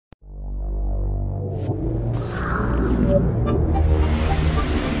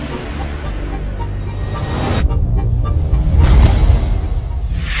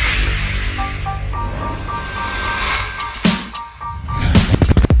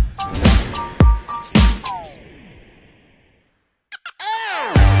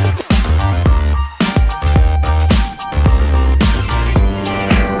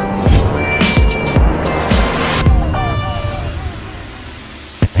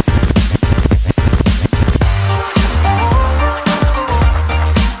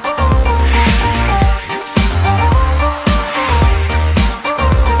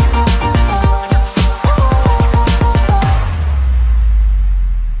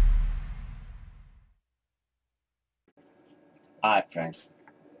Hi friends,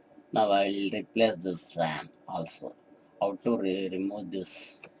 now I will replace this RAM also. How to remove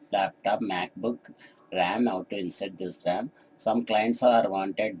this laptop, MacBook RAM, how to insert this RAM. Some clients are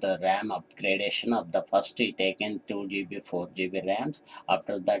wanted the RAM upgradation of the first taken 2 GB, 4 GB RAMs.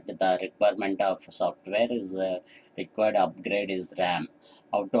 After that the requirement of software is required upgrade is RAM.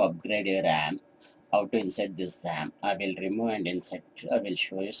 How to upgrade your RAM, how to insert this RAM. I will remove and insert, I will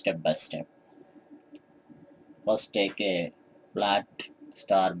show you step by step. First take a flat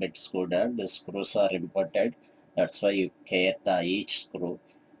star bit scooter. The screws are imported. That's why you care the each screw.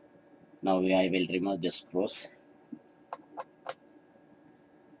 Now I will remove the screws.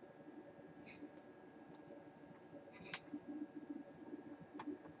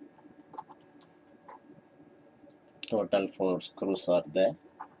 Total 4 screws are there.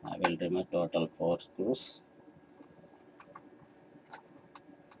 I will remove total 4 screws.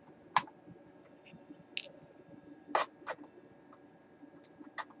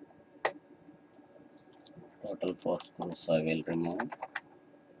 Total 4 screws I will remove.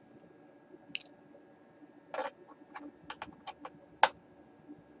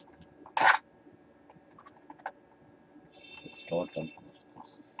 It's total 4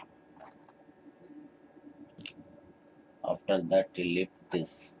 screws. After that you lift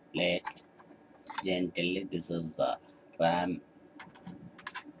this plate gently. This is the RAM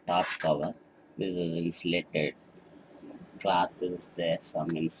top cover. This is insulated cloth is there. Some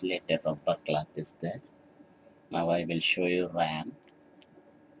insulated rubber cloth is there. Now I will show you RAM.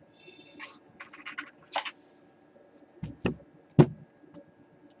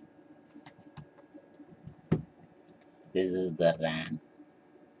 This is the RAM.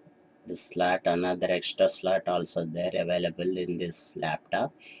 This slot, another extra slot also there available in this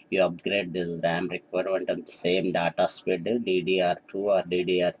laptop. You upgrade this RAM requirement of the same data speed DDR2 or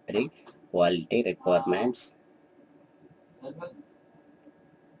DDR3 quality requirements.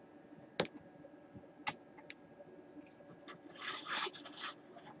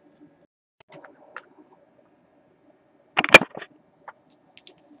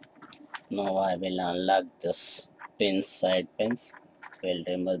 Now I will unlock this pins, side pins. We'll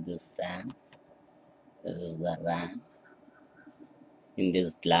remove this RAM. This is the RAM. In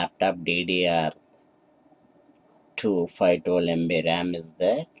this laptop DDR2 512 MB RAM is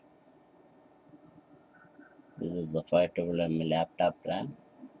there. This is the 512 MB laptop RAM.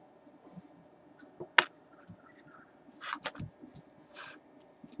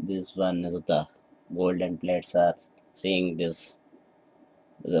 This one is the golden plates are seeing this.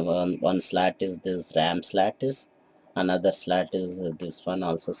 The one slot is this RAM slot is, another slot is this one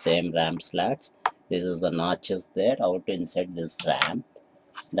also same RAM slots. This is the notch is there. How to insert this RAM?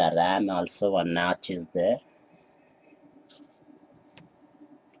 The RAM also one notch is there.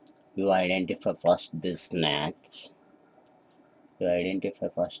 You identify first this notch.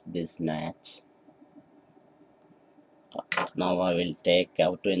 Now I will take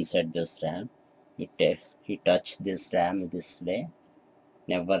how to insert this RAM. You touch this RAM this way.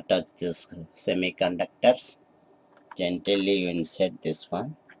 Never touch this semiconductors. Gently you insert this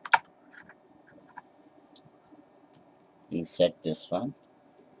one. Insert this one.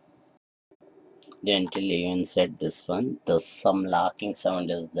 Gently you insert this one. There's some locking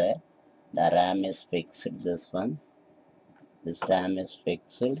sound is there. The RAM is fixed. This one. This RAM is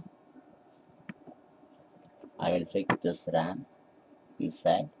fixed. I will fix this RAM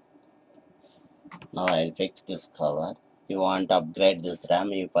inside. Now I will fix this cover. If you want to upgrade this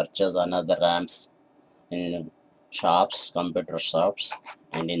RAM, you purchase another RAMs in shops, computer shops,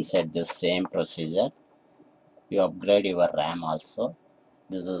 and insert this same procedure. You upgrade your RAM also.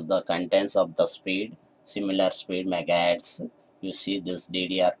 This is the contents of the speed, similar speed megahertz. You see this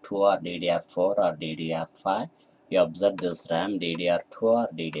DDR2 or DDR4 or DDR5. You observe this RAM DDR2 or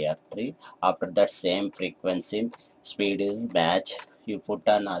DDR3. After that same frequency speed is match. You put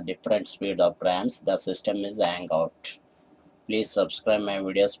on a different speed of RAMs, the system is hang out. Please subscribe my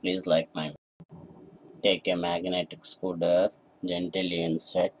videos, please like my videos. Take a magnetic scooter, gently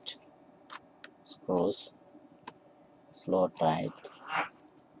insert screws, slow tight.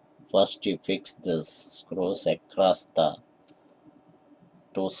 First you fix this screws across the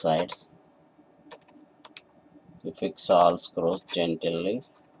two sides. You fix all screws gently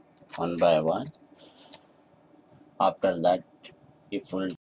one by one. After that you pull